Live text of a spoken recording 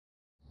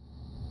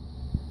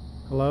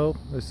Hello,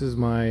 this is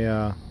my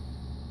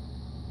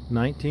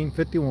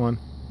 1951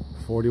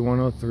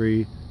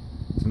 4103.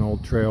 It's an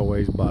old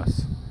Trailways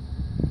bus.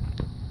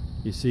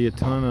 You see a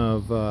ton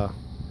of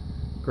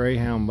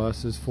Greyhound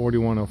buses,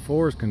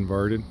 4104s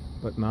converted,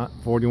 but not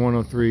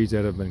 4103s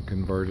that have been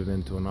converted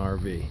into an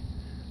RV.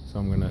 So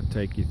I'm going to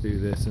take you through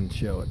this and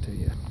show it to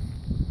you.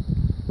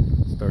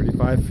 It's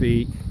 35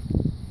 feet.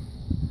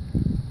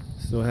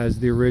 Still has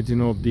the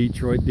original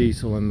Detroit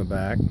diesel in the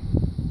back.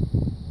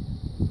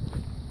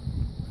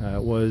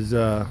 It was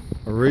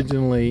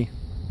originally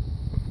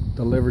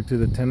delivered to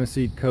the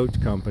Tennessee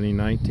Coach Company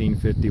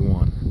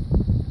 1951.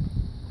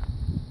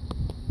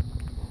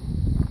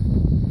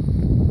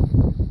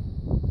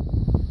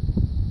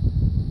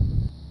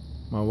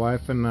 My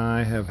wife and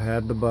I have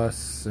had the bus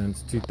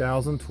since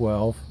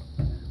 2012.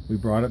 We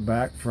brought it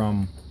back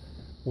from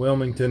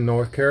Wilmington,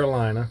 North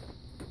Carolina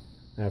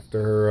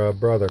after her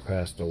brother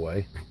passed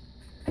away,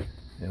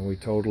 and we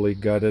totally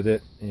gutted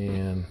it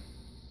and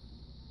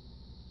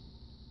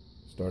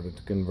started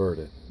to convert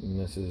it, and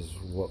this is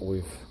what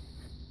we've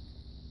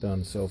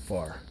done so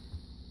far.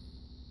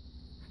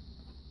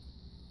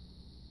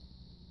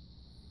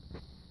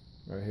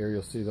 Right here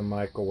you'll see the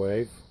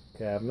microwave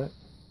cabinet.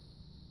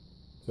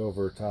 It's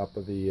over top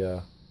of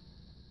the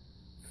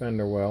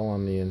fender well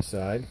on the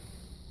inside.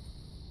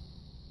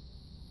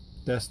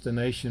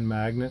 Destination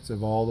magnets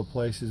of all the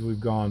places we've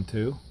gone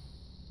to.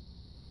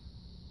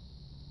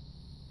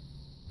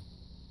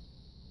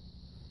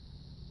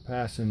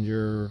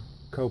 Passenger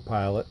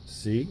co-pilot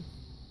seat.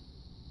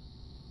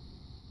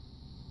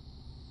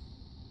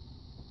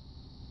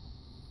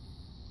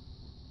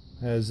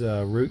 Has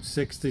Route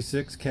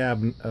 66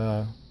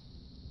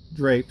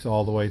 drapes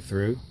all the way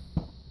through.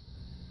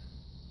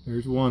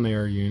 There's one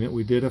air unit.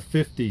 We did a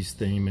 50s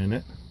theme in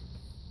it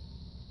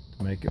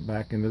to make it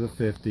back into the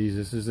 50s.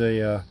 This is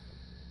a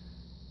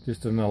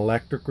just an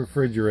electric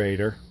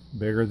refrigerator,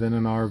 bigger than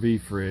an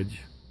RV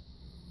fridge,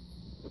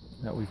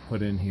 that we've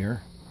put in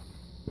here.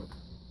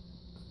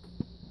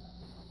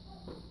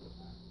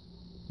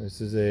 This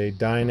is a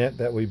dinette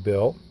that we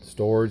built,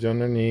 storage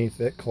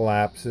underneath. It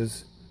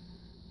collapses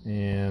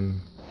and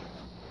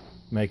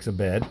makes a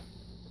bed.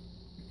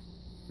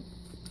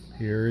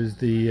 Here is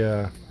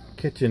the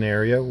kitchen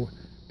area.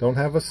 Don't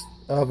have a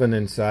oven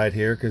inside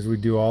here because we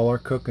do all our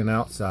cooking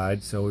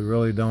outside, so we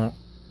really don't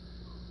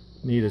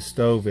need a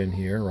stove in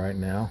here right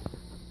now.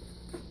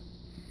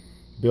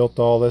 Built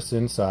all this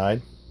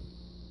inside.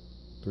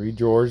 3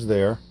 drawers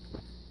there.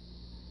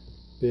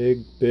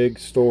 Big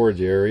storage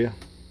area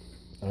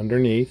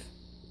underneath.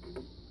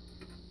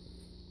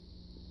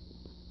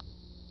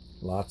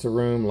 Lots of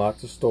room,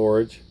 lots of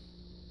storage.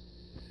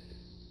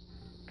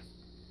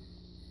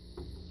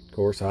 Of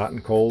course, hot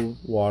and cold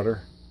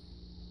water.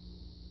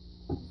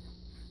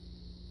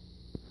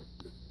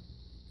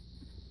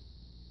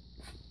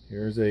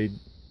 Here's a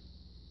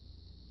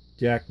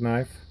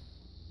jackknife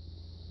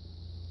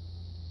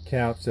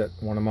couch that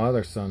one of my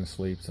other sons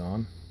sleeps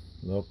on.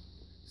 Little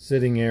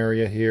sitting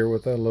area here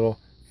with a little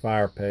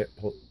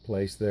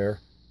fireplace there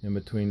in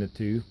between the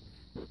 2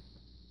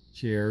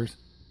 chairs.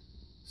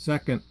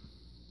 Second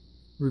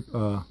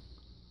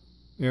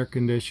air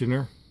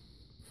conditioner,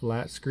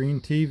 flat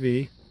screen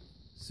TV,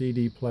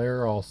 CD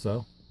player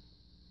also,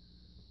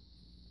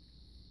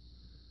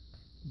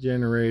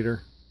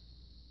 generator,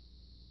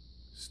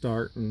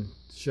 start and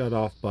shut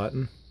off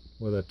button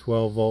with a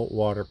 12-volt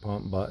water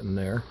pump button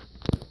there.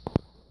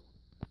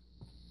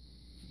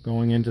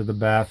 Going into the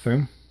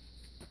bathroom,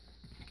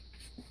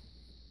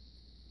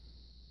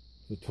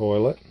 the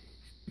toilet,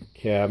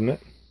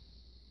 cabinet,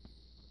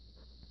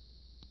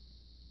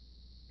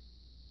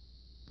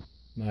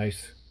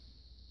 nice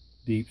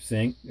deep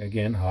sink,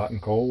 again hot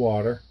and cold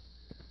water,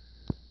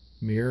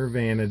 mirror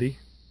vanity.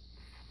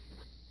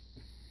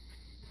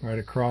 Right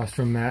across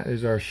from that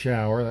is our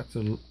shower. That's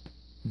a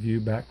view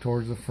back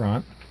towards the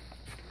front.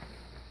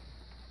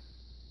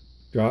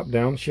 Drop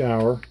down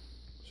shower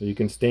so you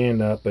can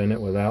stand up in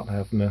it without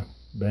having to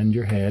bend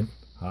your head.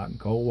 Hot and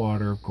cold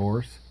water, of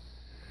course.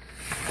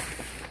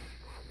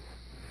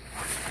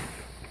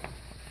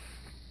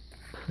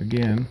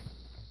 Again,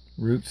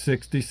 Route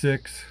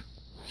 66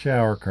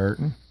 shower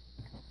curtain.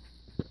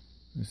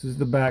 This is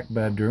the back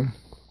bedroom,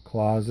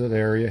 closet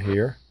area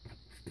here.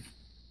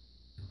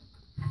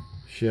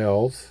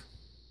 Shelves.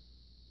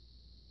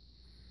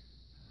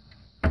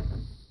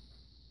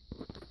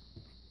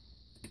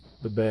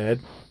 The bed.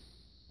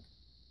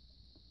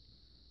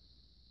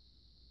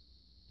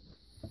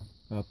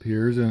 Up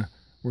here is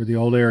where the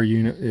old air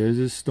unit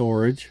is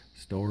storage.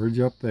 Storage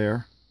up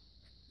there.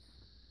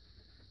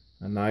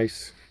 A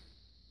nice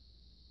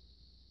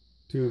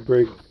 2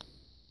 great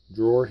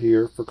drawer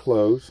here for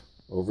clothes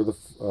over the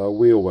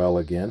wheel well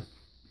again.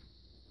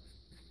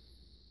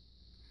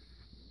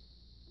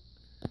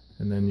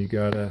 And then you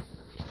got a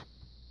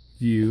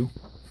view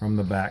from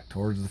the back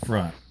towards the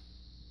front.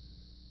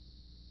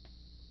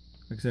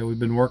 Like I said, we've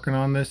been working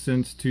on this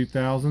since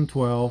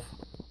 2012.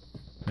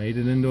 Made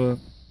it into a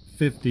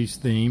 50s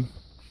theme.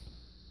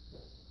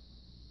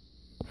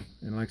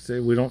 And like I say,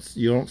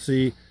 you don't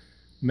see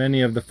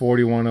many of the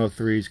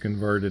 4103s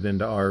converted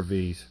into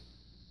RVs.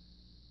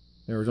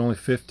 There was only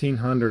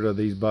 1,500 of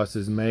these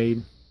buses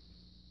made.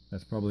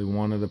 That's probably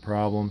one of the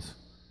problems.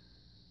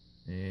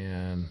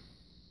 And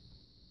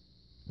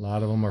a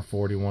lot of them are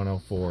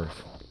 4104s.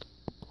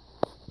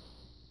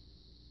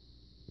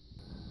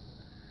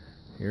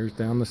 Here's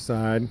down the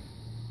side.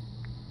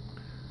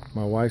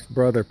 My wife's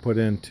brother put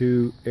in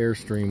 2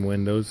 Airstream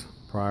windows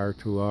prior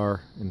to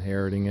our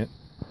inheriting it.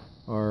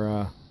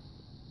 Our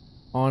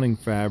awning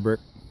fabric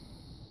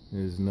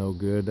is no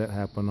good. That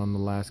happened on the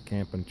last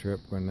camping trip.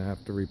 We're going to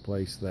have to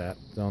replace that.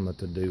 It's on the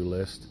to-do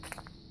list.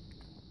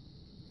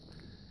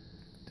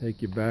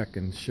 Take you back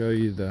and show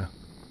you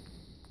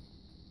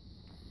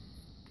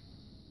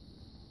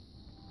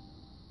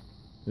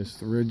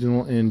this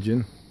original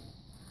engine,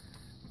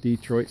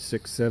 Detroit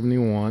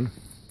 671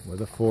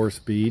 with a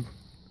 4-speed.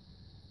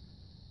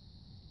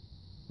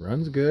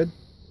 Runs good.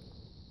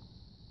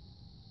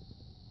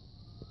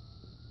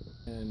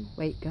 And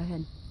wait, go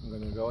ahead. I'm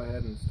going to go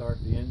ahead and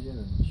start the engine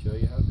and show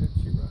you how good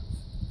she runs.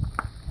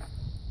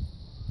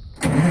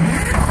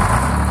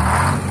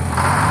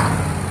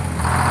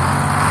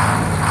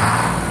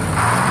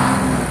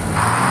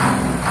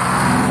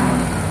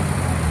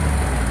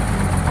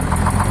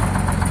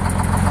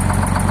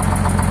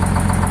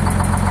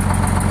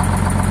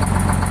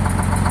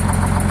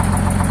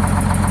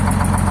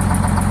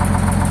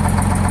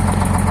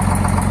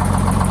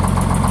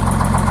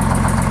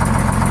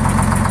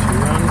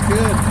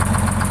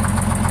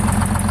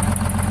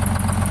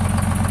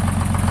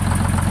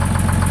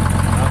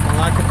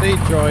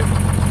 Detroit.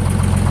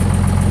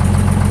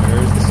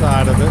 There's the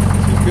side of it.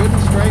 She's good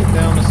and straight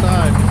down the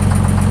side.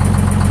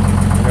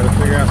 I got to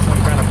figure out some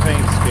kind of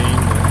paint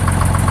scheme.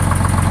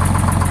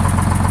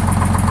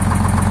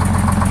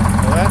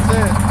 Well, that's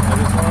it. I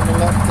just wanted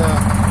to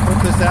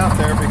put this out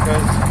there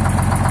because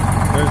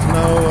there's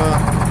no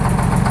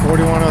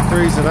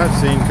 4103s that I've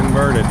seen